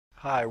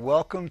Hi,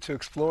 welcome to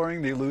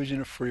Exploring the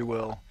Illusion of Free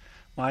Will.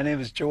 My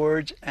name is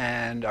George,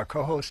 and our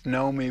co-host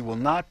Nomi will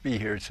not be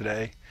here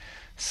today.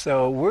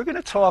 So we're going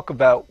to talk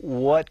about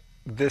what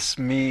this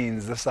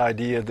means, this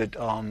idea that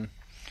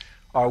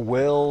our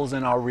wills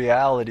and our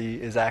reality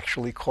is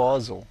actually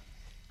causal.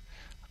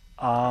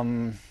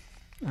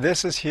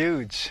 This is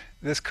huge.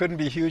 This couldn't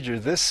be huger.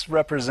 This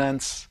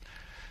represents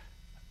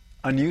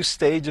a new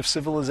stage of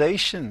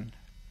civilization.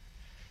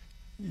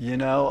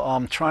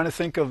 I'm trying to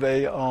think of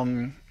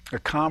a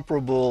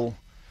comparable,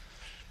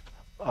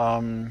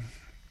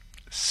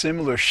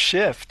 similar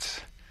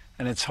shift,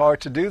 and it's hard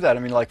to do that. I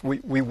mean, like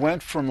we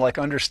went from like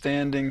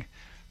understanding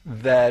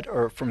that,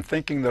 or from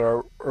thinking that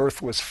our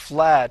Earth was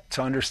flat,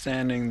 to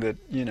understanding that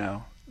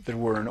that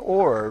we're an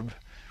orb.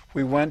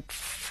 We went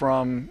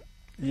from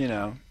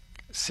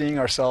seeing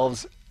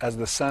ourselves as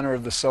the center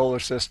of the solar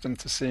system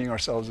to seeing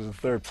ourselves as the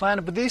third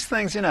planet. But these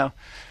things, I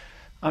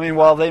mean,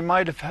 while they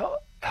might have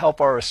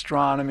help our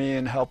astronomy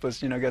and help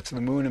us, get to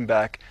the moon and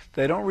back,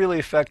 they don't really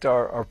affect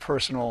our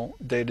personal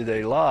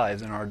day-to-day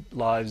lives and our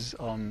lives,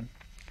 as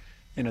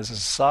a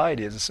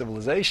society, as a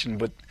civilization.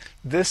 But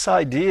this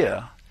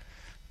idea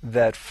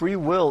that free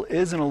will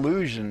is an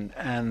illusion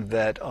and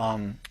that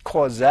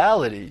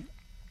causality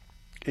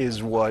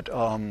is what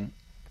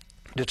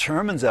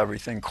determines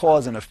everything,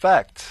 cause and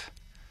effect,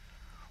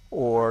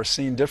 or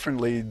seen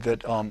differently,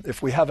 that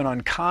if we have an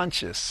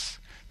unconscious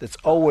that's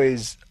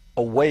always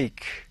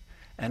awake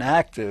and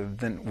active,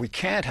 then we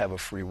can't have a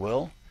free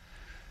will.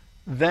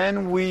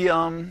 Then we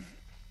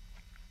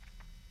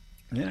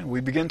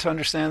begin to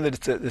understand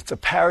that it's a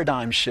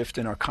paradigm shift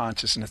in our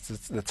consciousness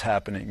that's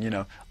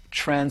happening.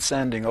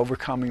 Transcending,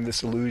 overcoming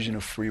this illusion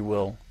of free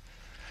will.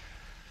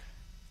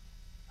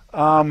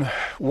 What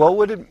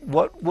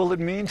will it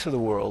mean to the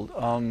world?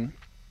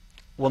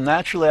 Well,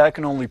 naturally, I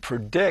can only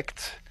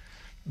predict,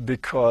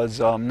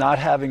 because not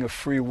having a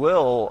free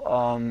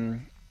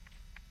will,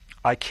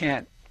 I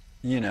can't,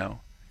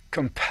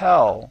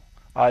 compel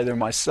either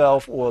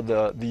myself or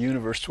the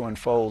universe to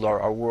unfold,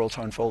 our world to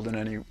unfold in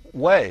any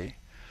way.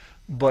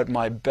 But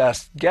my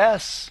best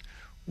guess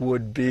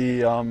would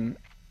be,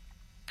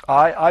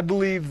 I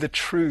believe the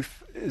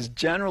truth is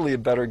generally a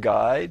better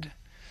guide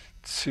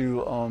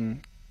to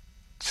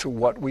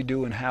what we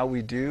do and how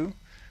we do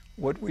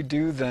what we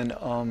do than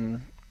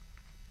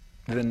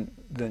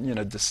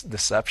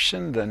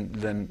deception,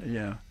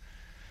 than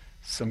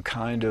some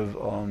kind of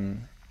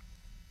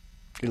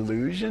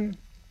illusion.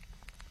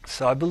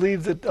 So I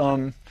believe that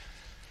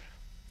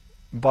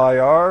by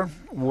our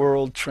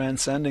world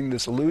transcending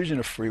this illusion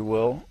of free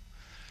will,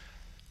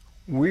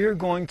 we're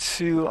going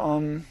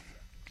to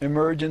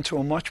emerge into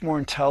a much more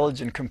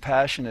intelligent,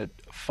 compassionate,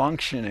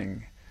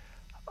 functioning,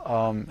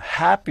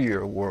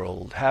 happier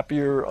world.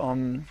 Happier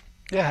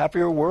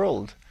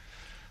world.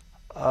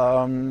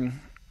 Because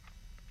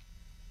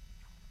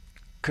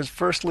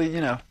firstly,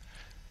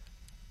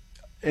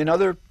 in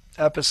other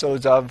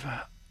episodes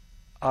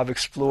I've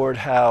explored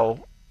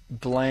how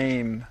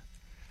blame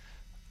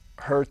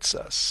hurts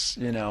us,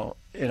 in our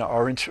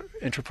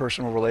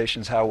interpersonal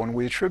relations, how when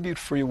we attribute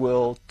free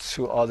will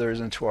to others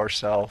and to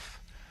ourselves,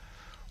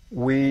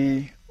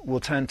 we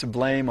will tend to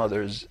blame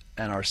others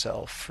and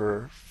ourselves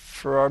for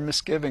our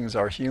misgivings,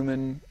 our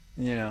human,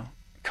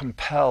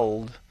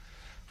 compelled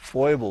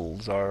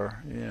foibles,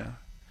 our,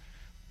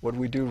 what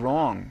we do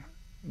wrong.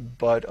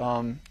 But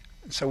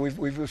so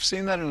we've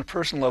seen that on a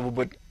personal level,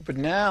 but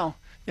now,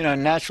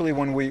 naturally,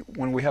 when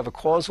we have a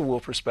causal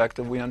will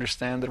perspective, we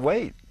understand that,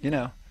 wait,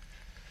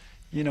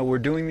 we're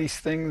doing these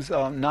things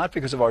not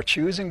because of our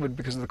choosing, but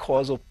because the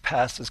causal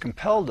past has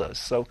compelled us.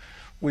 So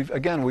we've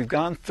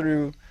gone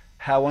through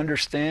how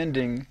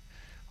understanding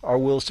our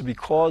wills to be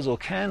causal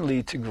can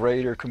lead to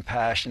greater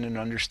compassion and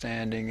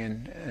understanding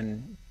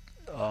and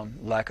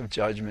lack of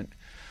judgment.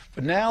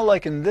 But now,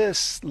 like in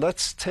this,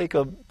 let's take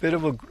a bit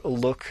of a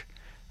look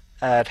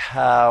at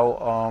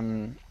how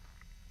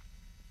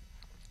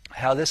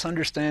this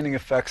understanding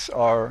affects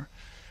our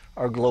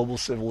global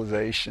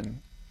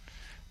civilization.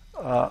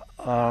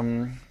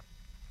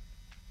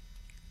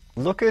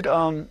 Look at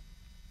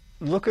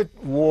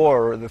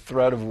war, the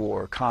threat of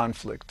war,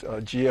 conflict,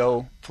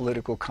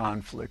 geopolitical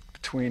conflict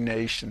between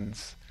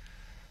nations.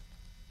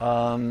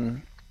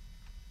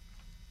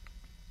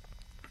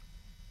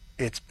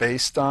 It's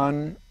based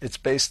on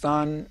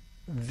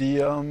the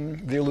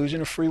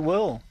illusion of free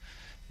will.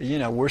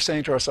 We're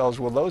saying to ourselves,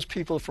 well, those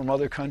people from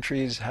other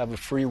countries have a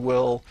free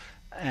will,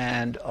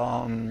 and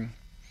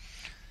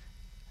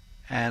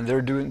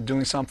they're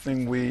doing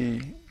something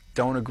we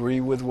don't agree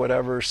with,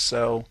 whatever.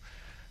 So,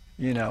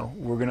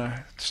 we're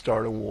gonna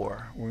start a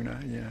war. We're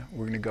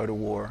gonna go to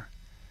war.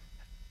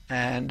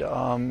 And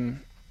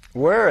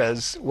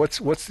whereas, what's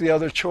the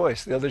other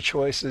choice? The other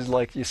choice is,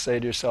 like, you say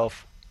to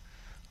yourself,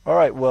 all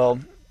right, well,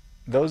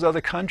 those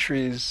other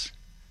countries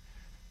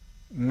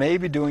may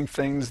be doing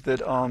things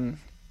that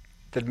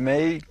that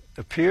may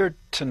appear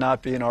to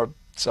not be in our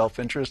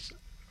self-interest,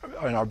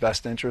 in our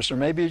best interest, or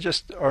maybe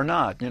just are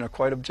not,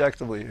 quite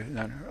objectively,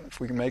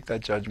 if we can make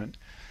that judgment.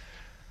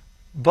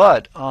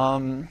 But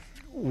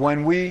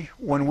when we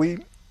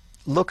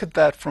look at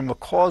that from a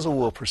causal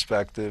will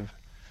perspective,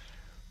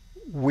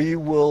 we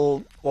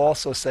will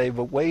also say,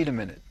 but wait a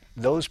minute,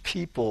 those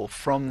people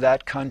from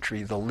that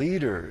country, the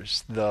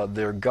leaders,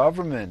 their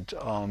government,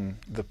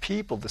 the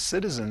people, the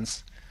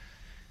citizens,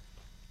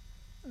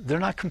 they're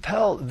not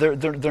compelled.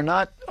 They're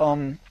not.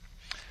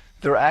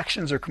 Their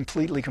actions are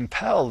completely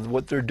compelled.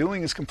 What they're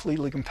doing is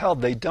completely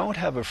compelled. They don't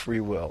have a free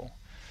will,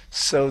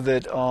 so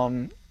that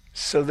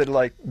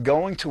like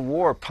going to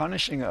war,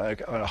 punishing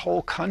a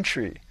whole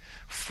country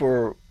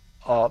for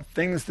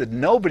things that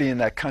nobody in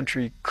that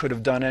country could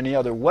have done any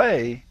other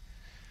way,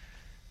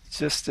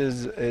 just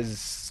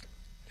is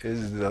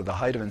the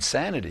height of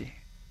insanity.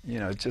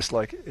 Just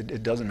like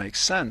it doesn't make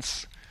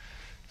sense.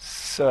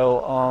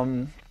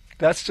 So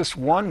that's just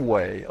one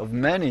way of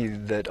many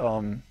that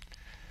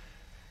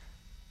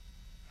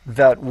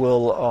that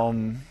will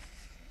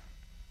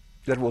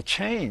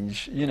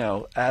change,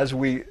 as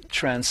we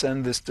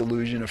transcend this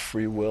delusion of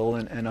free will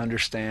and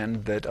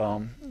understand that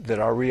that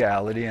our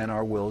reality and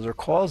our wills are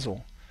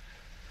causal.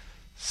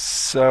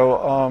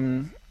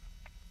 So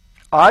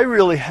I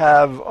really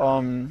have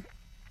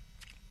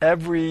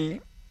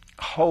every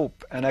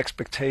hope and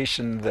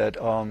expectation that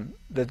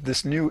that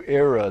this new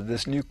era,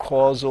 this new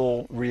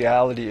causal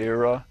reality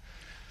era,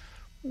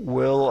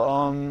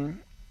 will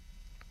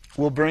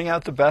bring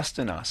out the best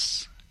in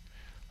us.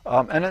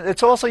 And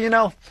it's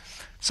also,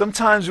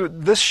 sometimes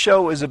this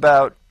show is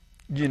about,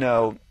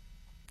 the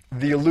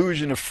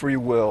illusion of free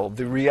will,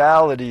 the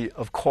reality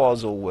of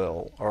causal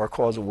will, or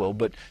causal will.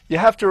 But you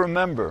have to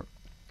remember,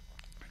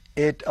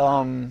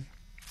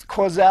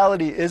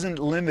 causality isn't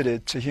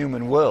limited to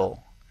human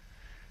will.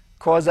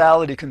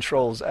 Causality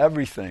controls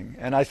everything.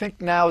 And I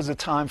think now is the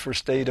time for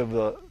state of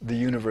the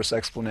universe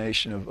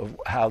explanation of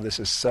how this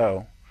is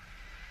so.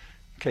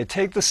 Okay,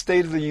 take the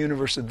state of the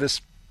universe at this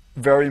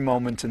very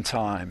moment in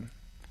time.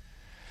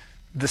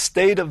 The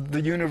state of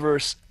the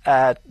universe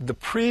at the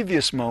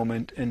previous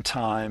moment in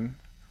time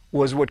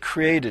was what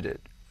created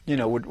it,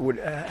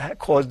 what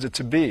caused it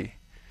to be.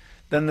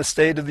 Then the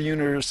state of the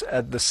universe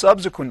at the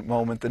subsequent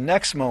moment, the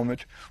next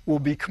moment, will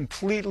be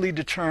completely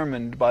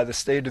determined by the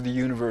state of the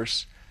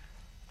universe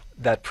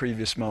that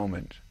previous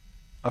moment.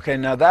 Okay,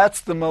 now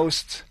that's the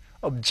most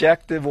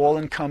objective,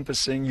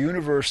 all-encompassing,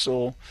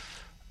 universal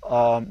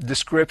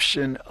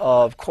description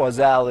of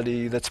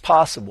causality that's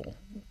possible.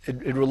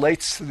 It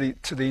relates to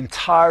the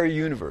entire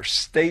universe,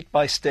 state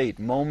by state,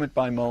 moment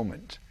by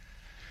moment.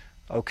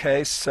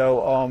 Okay,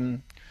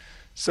 so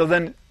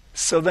then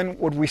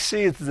what we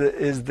see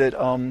is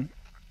that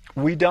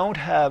we don't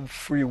have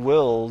free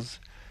wills.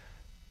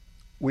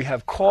 We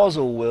have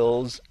causal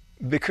wills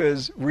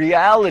because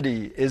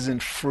reality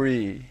isn't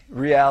free.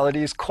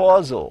 Reality is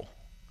causal.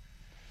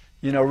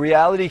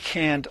 Reality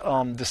can't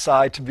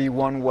decide to be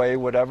one way,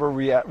 whatever.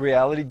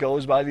 Reality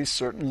goes by these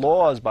certain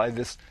laws, by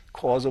this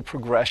causal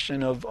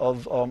progression of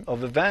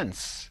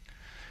events.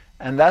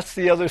 And that's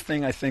the other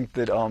thing I think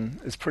that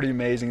is pretty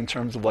amazing in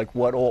terms of like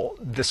what all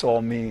this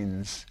all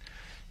means.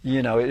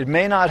 It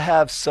may not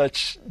have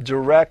such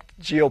direct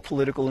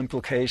geopolitical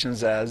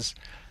implications as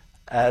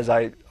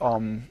I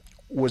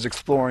was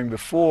exploring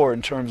before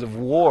in terms of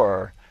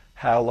war,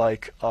 how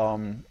like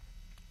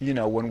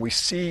when we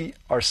see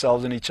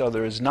ourselves and each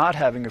other as not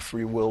having a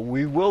free will,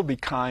 we will be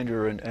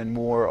kinder and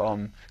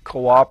more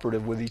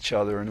cooperative with each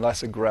other and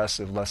less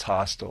aggressive, less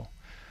hostile.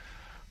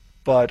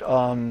 But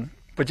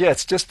yeah,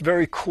 it's just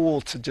very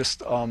cool to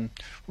just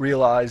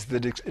realize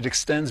that it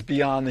extends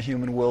beyond the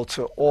human will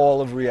to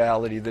all of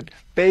reality. That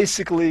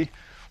basically,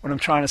 what I'm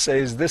trying to say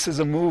is this is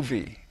a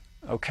movie.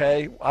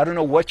 Okay, I don't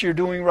know what you're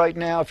doing right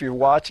now. If you're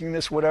watching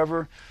this,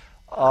 whatever.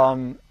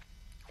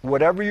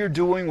 Whatever you're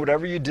doing,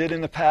 whatever you did in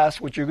the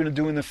past, what you're going to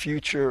do in the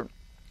future,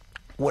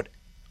 what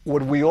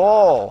we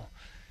all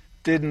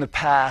did in the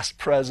past,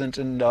 present,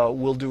 and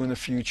will do in the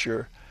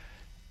future,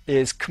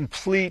 is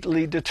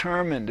completely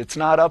determined. It's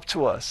not up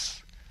to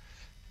us,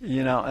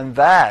 and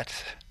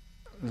that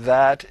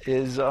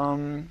is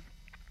amazing.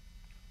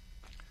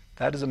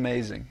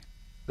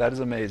 That is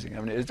amazing.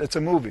 I mean, it's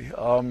a movie.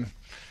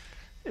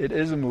 It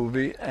is a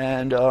movie,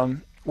 and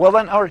well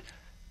then,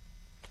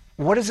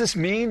 what does this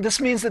mean? This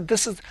means that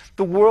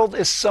the world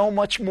is so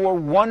much more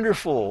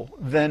wonderful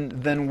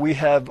than we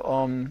have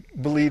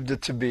believed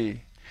it to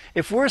be.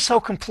 If we're so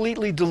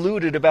completely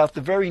deluded about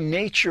the very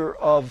nature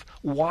of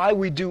why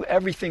we do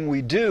everything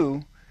we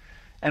do,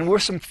 and we're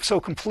so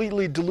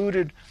completely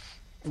deluded,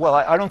 well,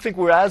 I don't think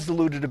we're as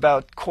deluded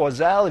about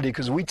causality,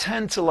 because we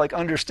tend to like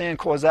understand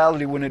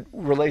causality when it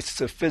relates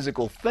to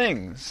physical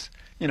things,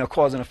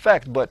 cause and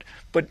effect. But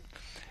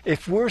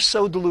if we're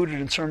so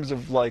deluded in terms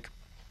of like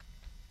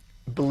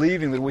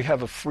believing that we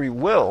have a free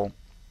will,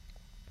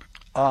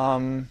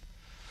 and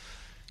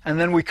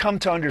then we come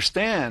to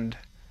understand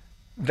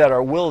that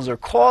our wills are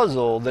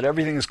causal, that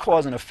everything is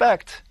cause and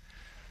effect,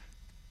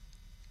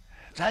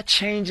 that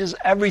changes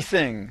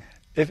everything.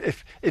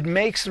 If it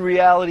makes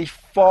reality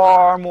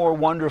far more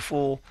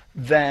wonderful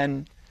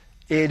than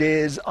it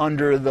is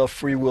under the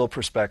free will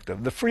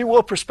perspective. The free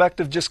will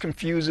perspective just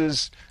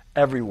confuses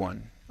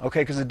everyone,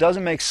 okay, because it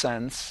doesn't make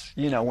sense,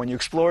 when you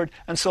explore it.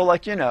 And so,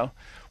 like,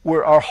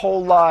 where our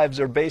whole lives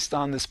are based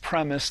on this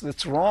premise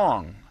that's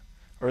wrong,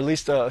 or at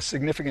least a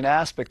significant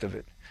aspect of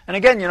it. And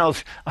again,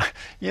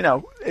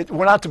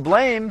 we're not to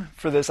blame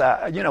for this.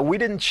 We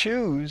didn't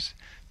choose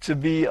to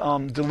be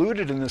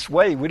deluded in this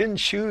way. We didn't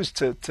choose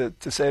to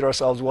say to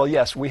ourselves, well,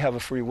 yes, we have a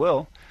free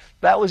will.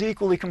 That was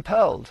equally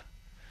compelled.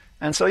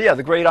 And so, yeah,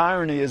 the great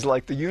irony is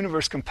like the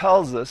universe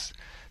compels us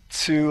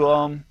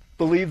to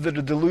believe that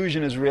a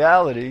delusion is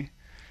reality.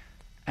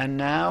 And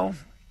now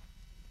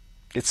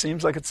it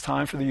seems like it's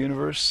time for the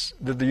universe,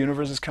 that the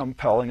universe is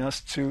compelling us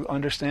to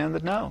understand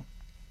that no,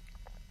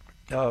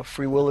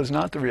 free will is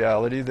not the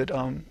reality that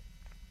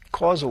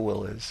causal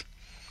will is.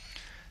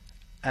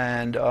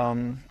 And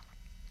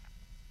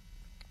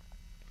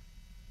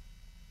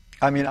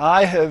I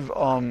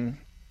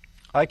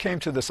came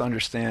to this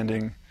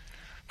understanding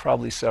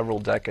probably several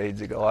decades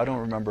ago. I don't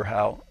remember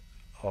how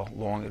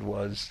long it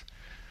was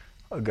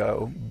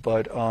ago,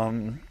 but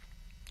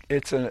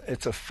it's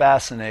a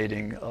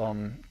fascinating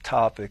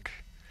topic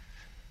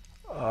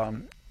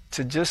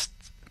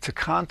to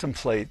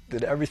contemplate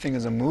that everything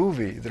is a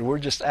movie, that we're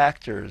just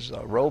actors,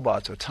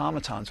 robots,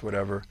 automatons,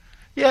 whatever.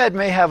 Yeah, it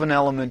may have an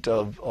element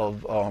of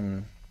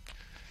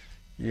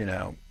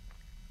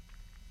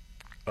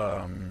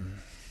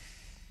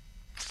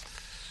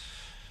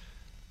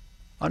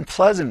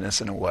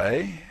unpleasantness in a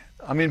way.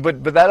 I mean,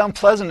 but that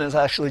unpleasantness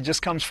actually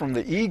just comes from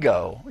the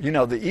ego.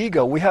 The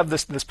ego. We have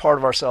this part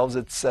of ourselves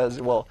that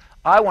says, "Well,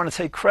 I want to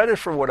take credit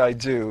for what I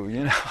do.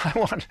 I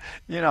want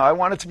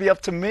it to be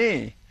up to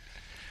me."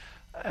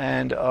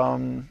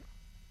 And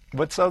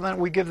but so then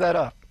we give that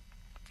up.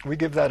 We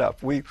give that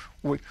up. We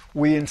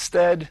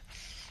instead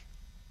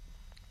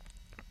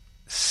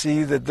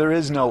see that there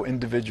is no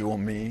individual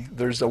me.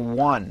 There's a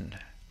one.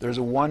 There's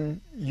a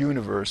one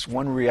universe,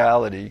 one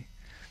reality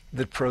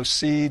that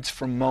proceeds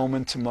from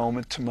moment to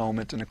moment to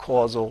moment in a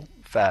causal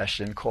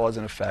fashion, cause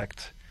and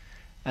effect.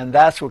 And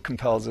that's what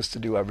compels us to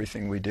do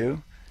everything we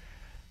do.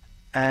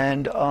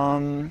 And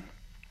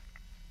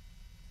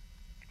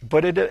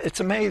but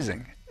it's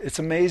amazing. It's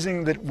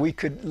amazing that we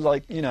could,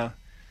 that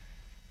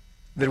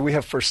we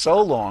have for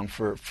so long,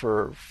 for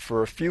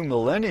a few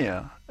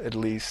millennia at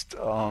least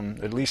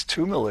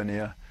 2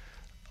 millennia,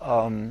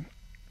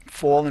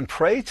 fallen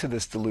prey to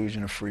this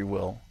delusion of free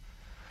will.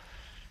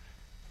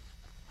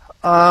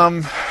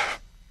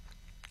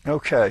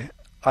 Okay,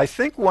 I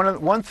think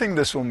one thing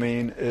this will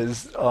mean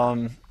is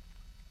that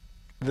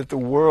the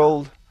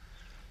world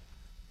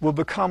will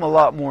become a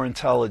lot more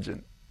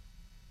intelligent.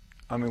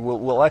 I mean,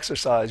 we'll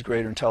exercise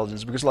greater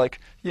intelligence because,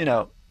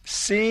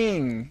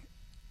 seeing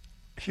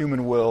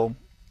human will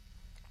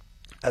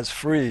as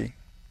free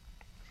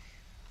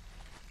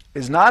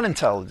is not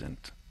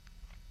intelligent.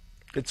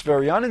 It's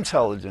very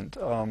unintelligent.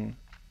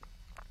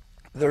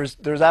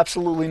 There's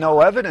absolutely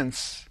no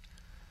evidence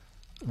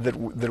that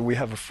we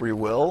have a free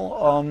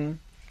will,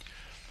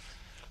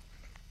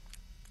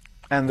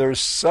 and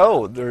there's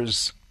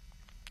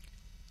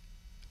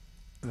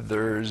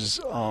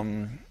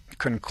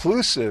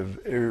conclusive,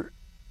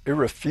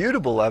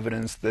 irrefutable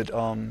evidence that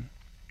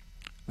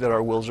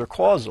our wills are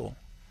causal.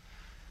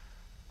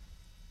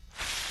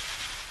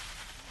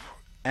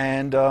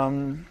 And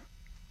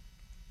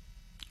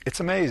it's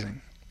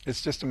amazing.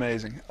 It's just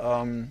amazing.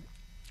 And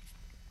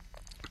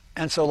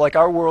so,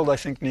 our world, I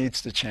think,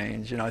 needs to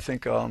change. I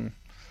think,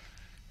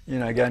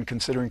 again,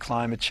 considering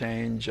climate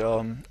change,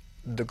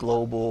 the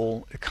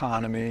global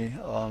economy,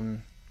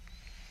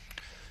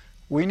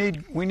 we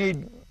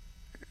need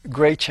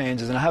great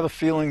changes. And I have a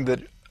feeling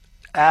that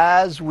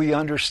as we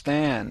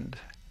understand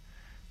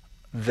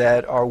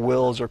that our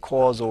wills are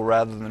causal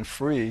rather than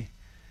free,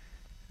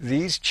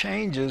 these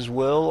changes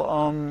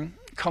will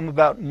come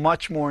about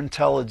much more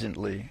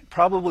intelligently,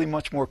 probably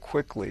much more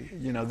quickly.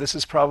 This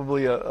is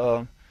probably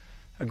a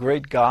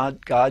great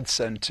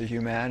godsend to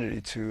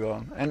humanity,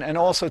 and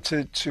also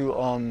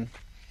to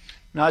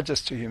not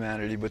just to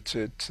humanity, but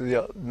to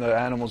the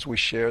animals we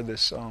share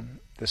this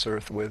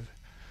earth with,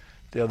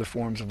 the other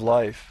forms of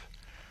life.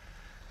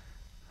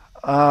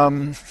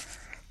 And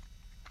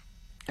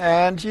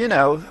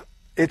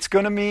it's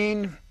going to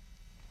mean,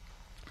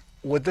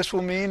 what this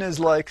will mean is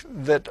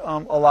that a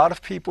lot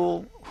of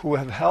people who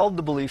have held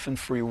the belief in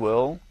free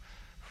will,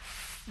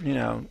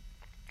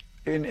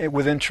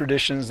 within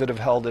traditions that have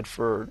held it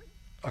for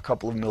a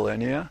couple of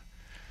millennia,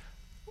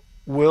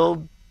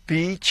 will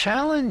be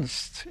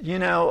challenged.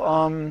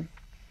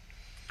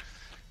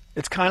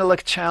 It's kind of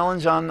like a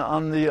challenge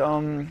on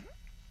the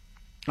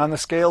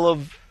scale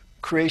of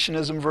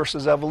creationism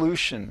versus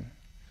evolution.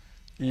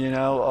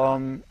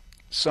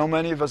 So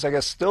many of us, I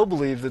guess, still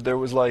believe that there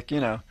was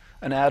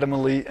an Adam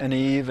and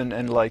Eve,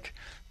 and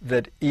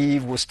that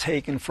Eve was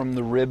taken from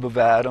the rib of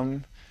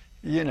Adam.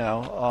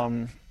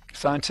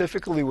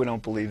 Scientifically we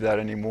don't believe that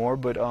anymore,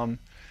 but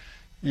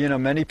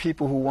many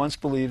people who once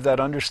believed that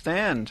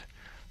understand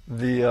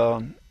the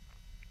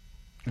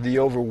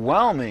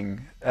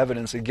overwhelming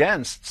evidence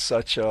against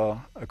such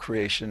a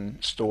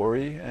creation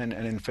story and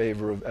in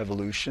favor of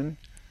evolution.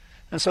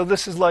 And so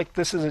this is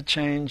a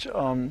change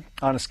on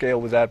a scale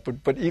with that,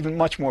 but even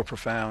much more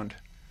profound.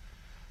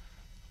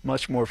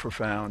 much more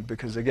profound,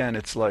 because again,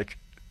 it's like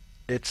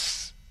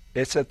it's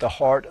it's at the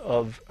heart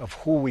of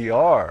who we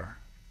are.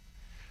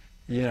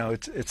 You know,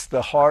 it's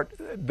the heart.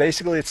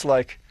 Basically, it's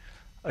like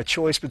a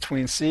choice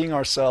between seeing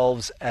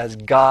ourselves as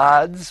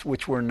gods,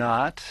 which we're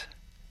not,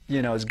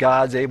 you know, as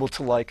gods able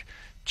to like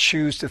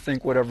choose to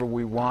think whatever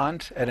we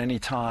want at any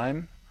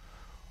time,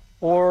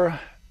 or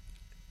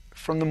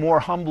from the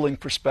more humbling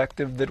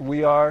perspective that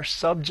we are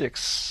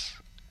subjects.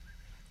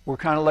 We're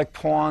kind of like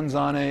pawns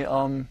on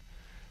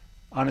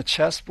a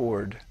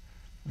chessboard,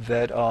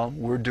 that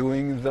we're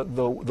doing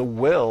the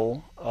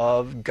will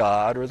of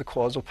God or the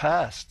causal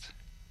past.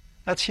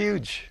 That's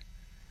huge.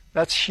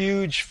 That's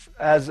huge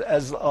as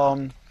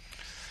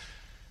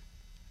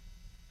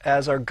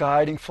our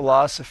guiding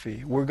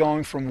philosophy. We're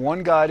going from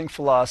one guiding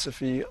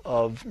philosophy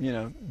of, you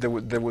know,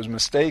 that was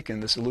mistaken,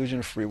 this illusion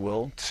of free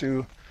will,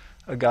 to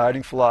a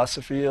guiding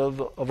philosophy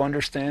of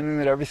understanding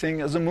that everything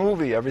is a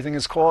movie, everything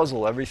is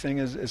causal, everything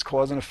is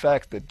cause and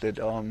effect, that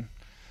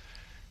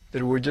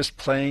we're just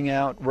playing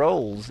out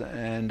roles,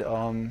 and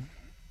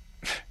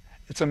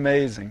it's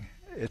amazing.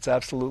 It's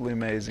absolutely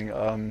amazing.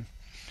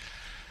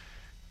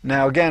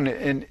 Now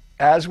again,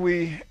 as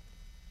we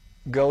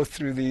go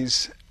through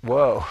these,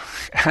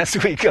 as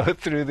we go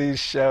through these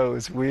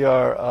shows, we're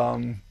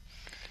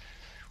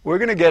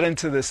going to get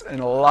into this in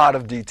a lot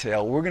of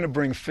detail. We're going to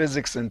bring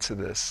physics into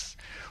this.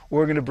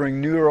 We're going to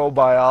bring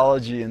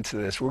neurobiology into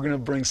this. We're going to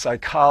bring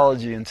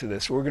psychology into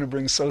this. We're going to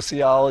bring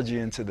sociology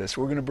into this.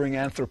 We're going to bring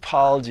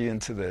anthropology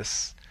into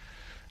this.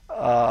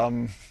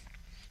 You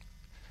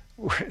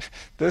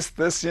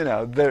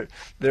know,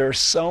 there are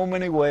so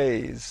many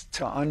ways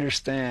to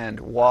understand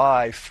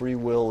why free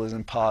will is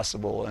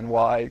impossible, and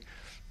why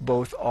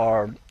both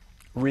our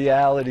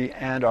reality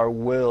and our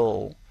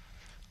will,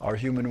 our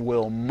human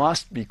will,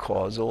 must be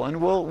causal,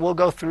 and we'll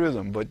go through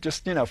them. But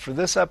just, you know, for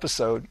this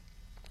episode,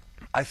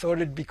 I thought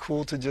it'd be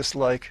cool to just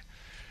like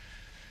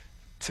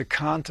to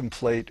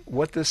contemplate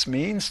what this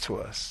means to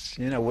us.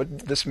 You know, what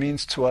this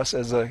means to us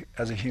as a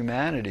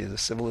humanity, as a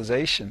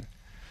civilization.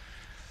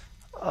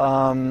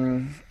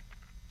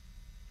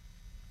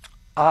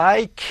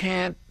 I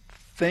can't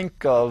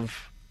think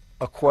of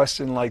a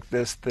question like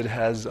this that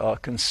has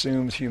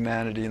consumed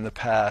humanity in the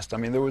past. I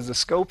mean, there was the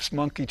Scopes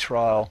monkey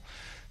trial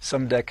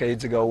some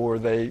decades ago where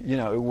they, you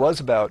know, it was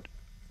about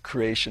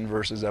creation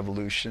versus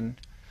evolution,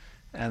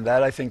 and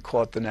that, I think,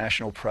 caught the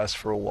national press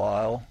for a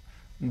while.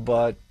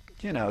 But,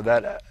 you know,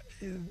 that,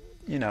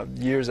 you know,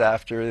 years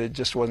after, it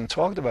just wasn't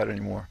talked about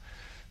anymore.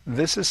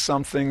 This is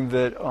something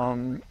that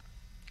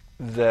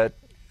that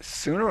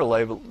sooner or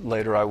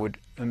later, I would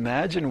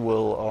imagine,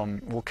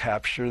 will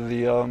capture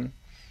the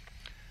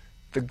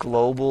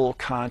global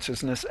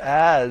consciousness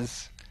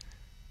as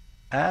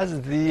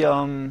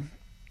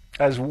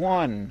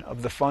one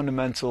of the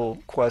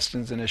fundamental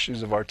questions and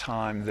issues of our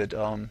time. That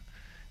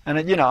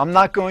and you know, I'm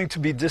not going to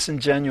be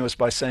disingenuous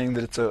by saying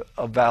that it's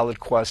a valid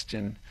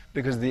question,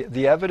 because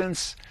the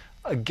evidence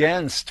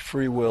against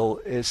free will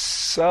is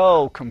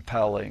so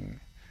compelling,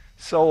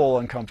 so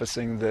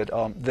all-encompassing, that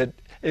that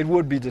it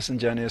would be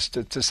disingenuous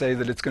to say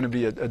that it's going to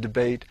be a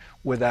debate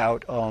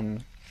without a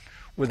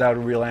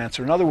real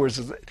answer. In other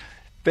words,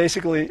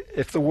 basically,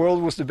 if the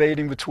world was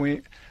debating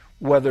between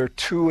whether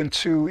 2 and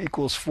 2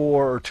 equals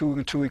 4 or 2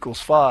 and 2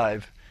 equals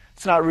 5,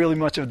 it's not really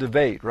much of a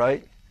debate,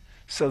 right?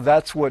 So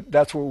that's what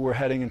we're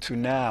heading into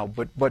now.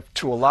 But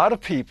to a lot of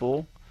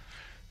people,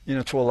 you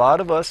know, to a lot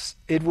of us,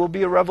 it will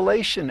be a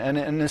revelation,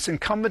 and it's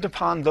incumbent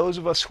upon those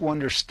of us who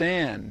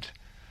understand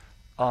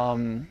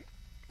the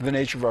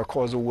nature of our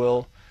causal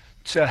will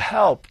to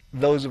help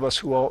those of us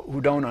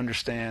who don't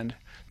understand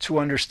to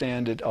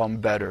understand it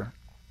better.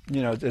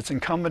 You know, it's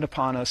incumbent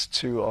upon us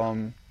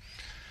to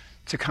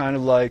kind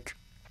of like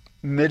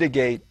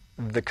mitigate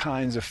the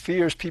kinds of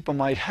fears people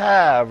might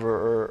have,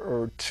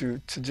 or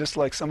to just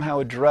like somehow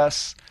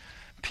address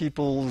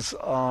people's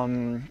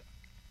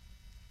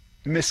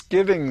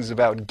misgivings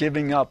about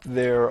giving up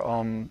their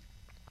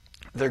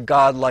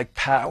godlike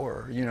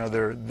power, you know,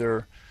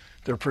 their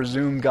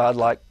presumed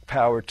godlike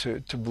power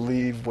to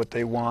believe what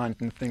they want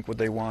and think what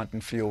they want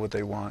and feel what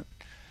they want.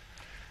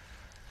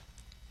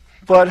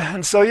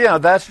 And so yeah,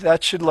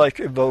 that should like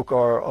evoke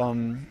our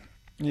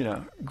you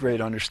know,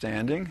 great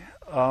understanding.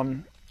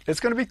 It's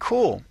going to be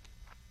cool.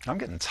 I'm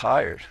getting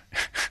tired.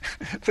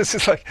 This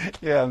is like,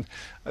 yeah,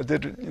 I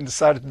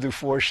decided to do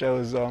 4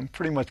 shows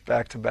pretty much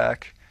back to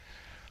back.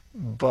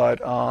 But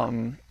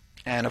and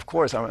of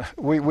course,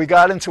 we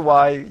got into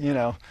why, you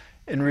know,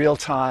 in real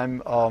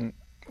time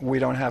we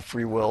don't have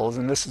free wills,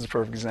 and this is a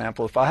perfect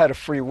example. If I had a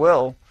free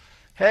will,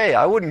 hey,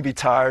 I wouldn't be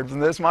tired from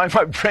this. My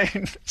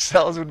brain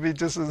cells would be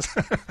just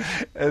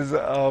as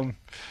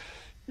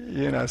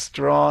you know,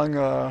 strong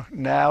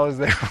now as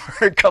they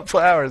were a couple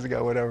hours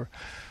ago, whatever.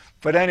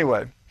 But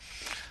anyway,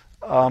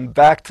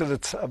 back to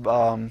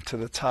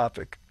the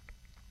topic.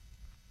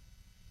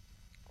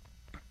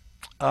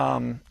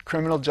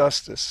 Criminal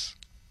justice.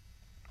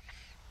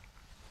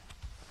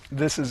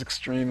 This is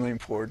extremely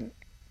important.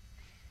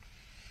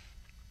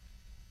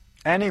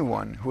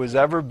 Anyone who has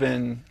ever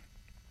been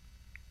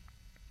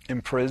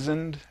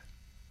imprisoned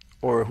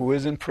or who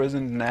is in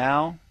prison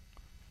now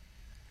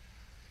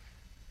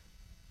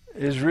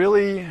is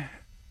really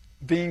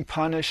being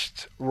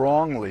punished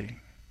wrongly.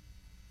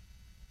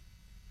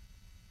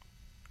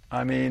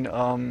 I mean,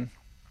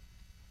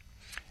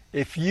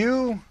 if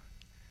you,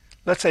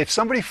 let's say if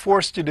somebody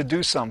forced you to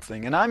do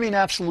something, and I mean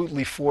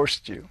absolutely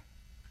forced you,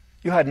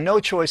 you had no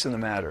choice in the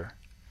matter,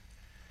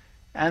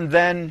 and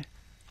then,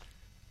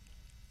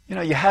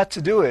 you had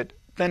to do it,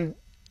 then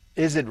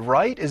is it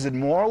right? Is it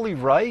morally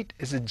right?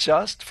 Is it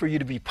just for you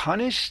to be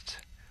punished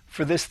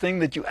for this thing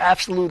that you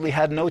absolutely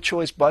had no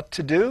choice but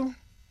to do?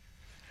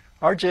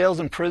 Our jails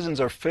and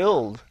prisons are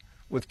filled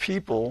with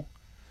people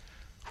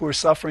who are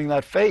suffering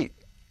that fate.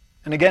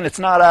 And again, it's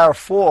not our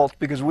fault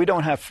because we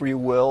don't have free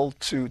will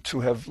to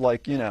have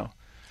to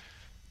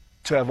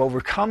have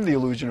overcome the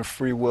illusion of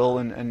free will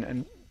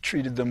and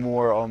treated them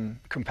more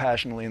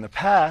compassionately in the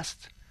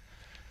past.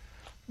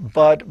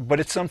 But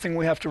it's something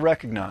we have to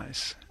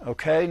recognize.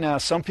 Okay? Now,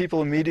 some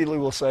people immediately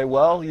will say,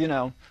 well,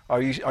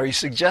 are you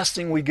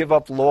suggesting we give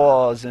up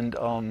laws and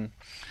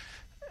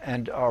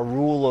our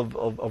rule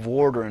of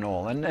order and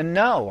all? And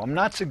no, I'm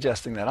not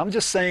suggesting that. I'm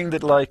just saying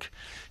that,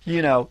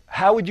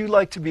 how would you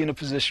like to be in a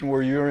position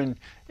where you're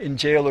in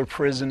jail or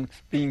prison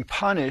being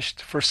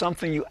punished for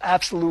something you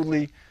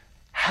absolutely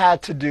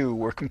had to do,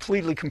 were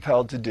completely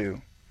compelled to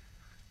do?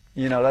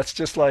 That's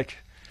just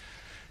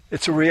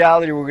it's a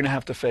reality we're going to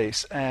have to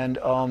face. And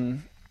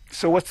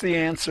so what's the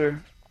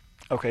answer?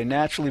 Okay,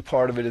 naturally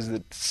part of it is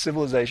that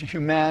civilization,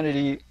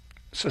 humanity,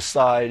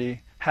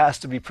 society has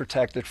to be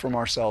protected from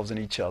ourselves and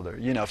each other.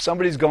 If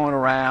somebody's going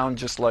around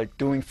just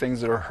doing things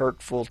that are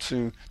hurtful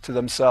to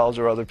themselves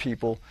or other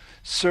people,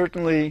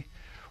 certainly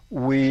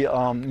we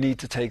need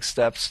to take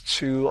steps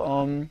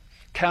to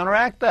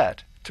counteract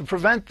that, to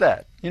prevent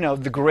that.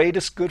 The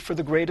greatest good for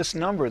the greatest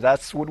number,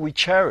 that's what we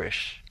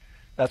cherish.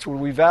 That's what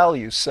we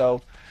value.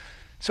 So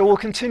we'll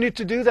continue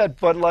to do that,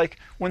 but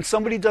when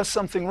somebody does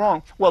something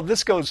wrong, well,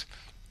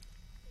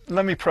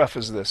 let me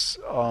preface this.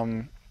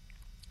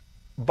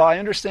 By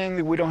understanding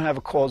that we don't have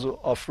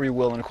a free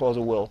will and a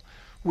causal will,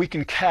 we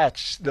can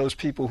catch those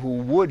people who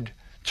would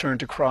turn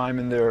to crime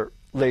in their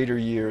later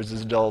years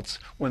as adults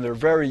when they're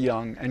very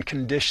young and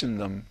condition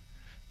them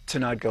to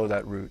not go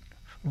that route.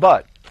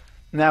 But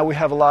now we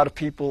have a lot of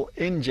people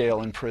in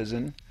jail and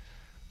prison,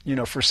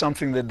 for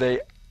something that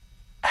they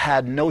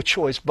had no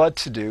choice but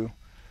to do.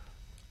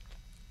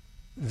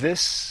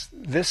 This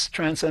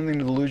transcending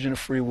the delusion of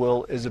free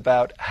will is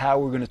about how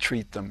we're going to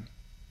treat them,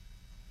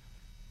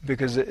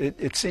 because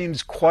it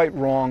seems quite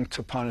wrong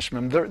to punish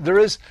them. There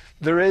is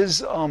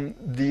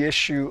the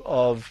issue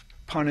of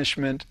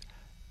punishment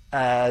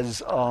as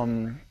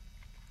that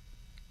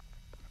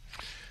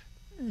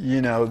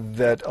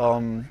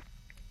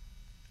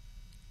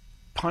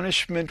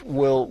punishment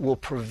will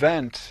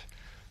prevent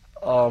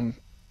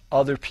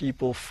other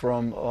people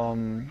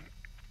from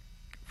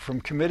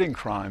committing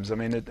crimes. I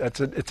mean, it's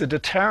a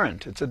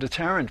deterrent. It's a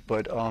deterrent,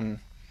 but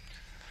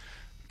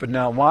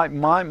now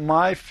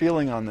my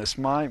feeling on this,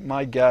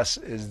 my guess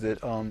is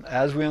that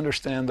as we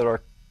understand that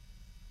our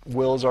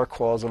wills are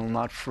causal and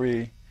not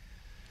free,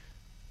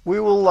 we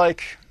will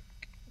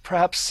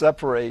perhaps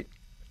separate,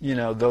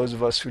 those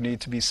of us who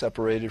need to be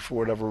separated for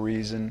whatever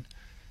reason,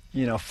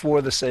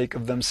 for the sake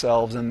of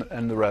themselves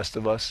and the rest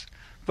of us.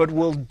 But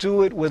we'll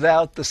do it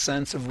without the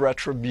sense of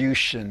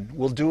retribution.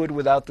 We'll do it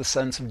without the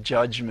sense of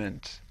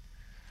judgment.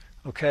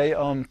 Okay,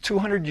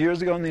 200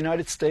 years ago in the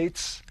United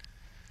States,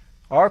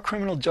 our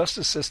criminal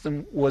justice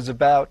system was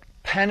about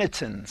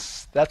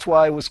penitence. That's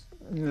why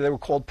they were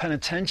called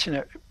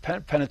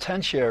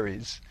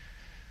penitentiaries.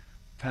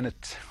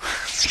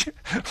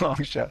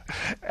 Long shot.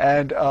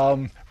 And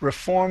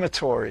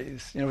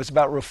reformatories. It's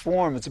about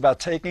reform. It's about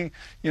taking,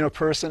 a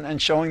person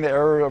and showing the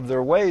error of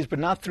their ways, but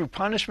not through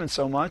punishment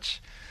so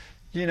much,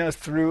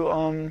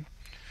 through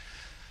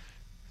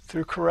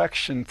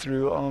correction,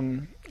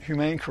 through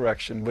humane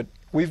correction. But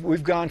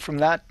we've gone from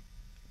that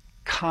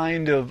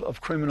kind of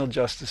criminal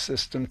justice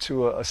system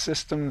to a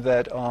system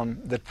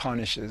that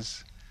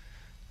punishes.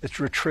 It's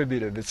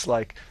retributive. It's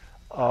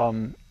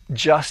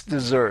just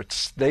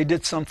desserts. They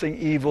did something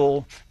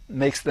evil,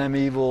 makes them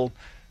evil,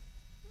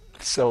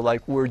 so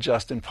we're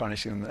just in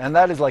punishing them. And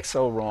that is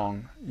so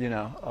wrong,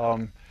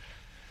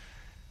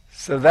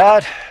 so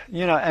that,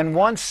 and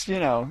once,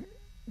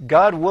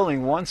 God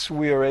willing, once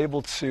we are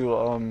able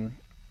to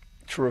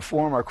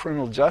reform our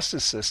criminal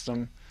justice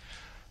system,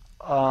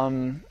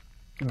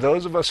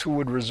 those of us who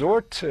would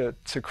resort to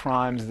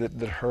crimes that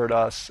hurt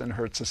us and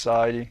hurt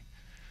society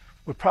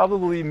would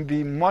probably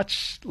be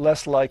much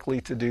less likely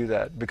to do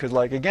that. Because,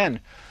 again,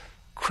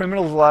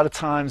 criminals a lot of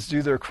times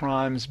do their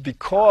crimes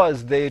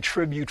because they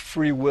attribute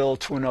free will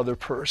to another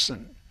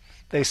person.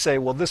 They say,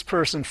 well, this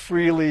person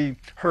freely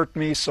hurt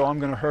me, so I'm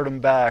going to hurt him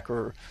back,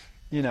 or,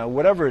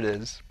 whatever it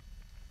is.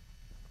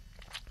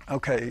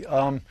 Okay,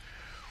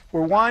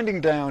 we're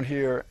winding down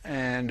here,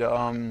 and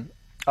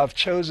I've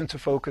chosen to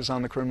focus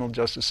on the criminal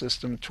justice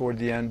system toward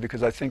the end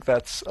because I think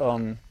that's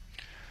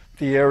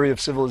the area of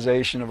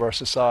civilization of our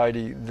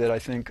society that I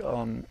think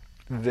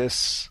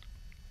this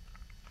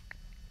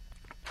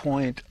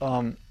point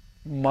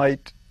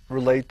might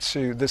relate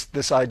to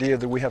this idea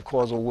that we have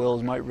causal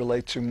wills might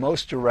relate to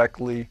most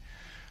directly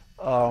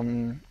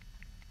from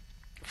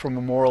a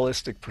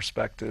moralistic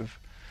perspective,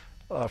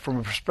 from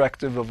a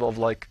perspective of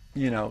like,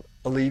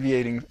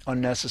 alleviating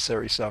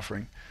unnecessary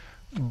suffering.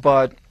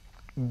 But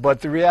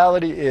the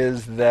reality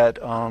is that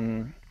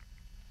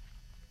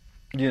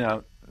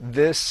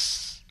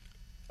this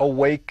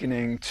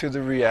awakening to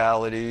the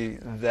reality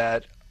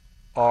that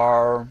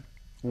our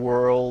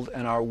world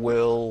and our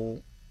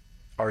will,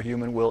 our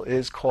human will,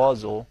 is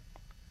causal,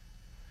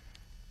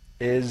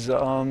 is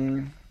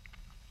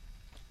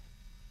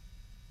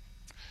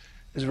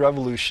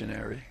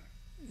revolutionary.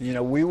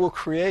 We will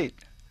create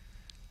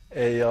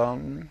a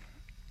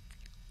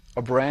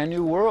brand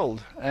new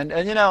world, and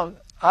I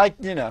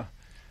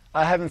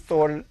haven't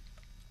thought it.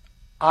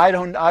 I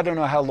don't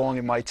know how long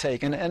it might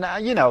take, and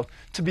to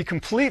be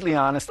completely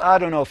honest, I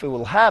don't know if it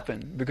will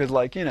happen, because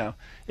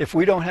if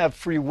we don't have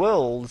free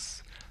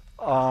wills,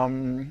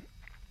 we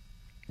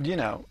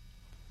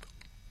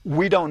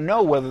don't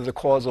know whether the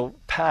causal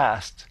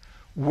past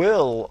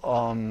will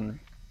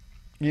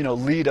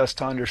lead us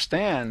to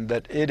understand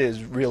that it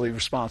is really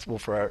responsible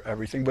for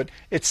everything. But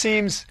it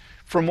seems,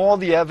 from all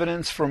the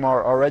evidence, from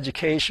our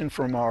education,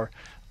 from our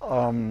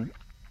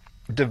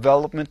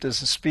development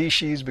as a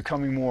species,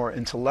 becoming more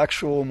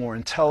intellectual, more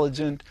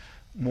intelligent,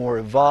 more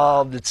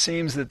evolved, it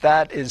seems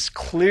that is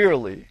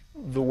clearly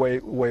the way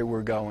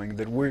we're going.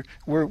 That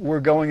we're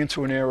going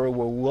into an era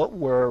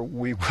where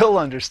we will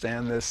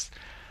understand this,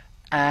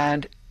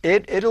 and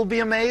it'll be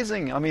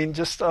amazing. I mean,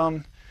 just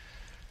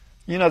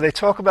they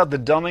talk about the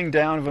dumbing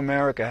down of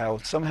America, how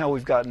somehow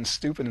we've gotten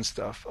stupid and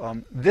stuff.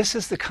 This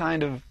is the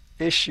kind of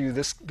issue,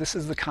 this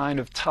is the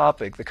kind of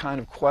topic, the kind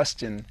of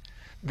question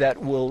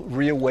that will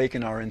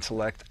reawaken our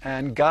intellect,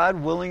 and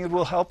God willing, it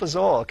will help us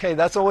all. Okay,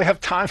 that's all we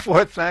have time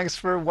for. Thanks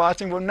for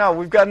watching. Well, no,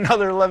 we've got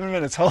another 11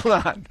 minutes. Hold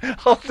on.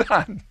 All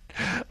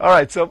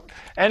right, so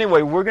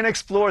anyway, we're going to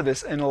explore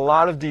this in a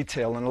lot of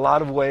detail, in a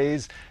lot of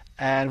ways,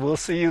 and we'll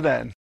see you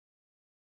then.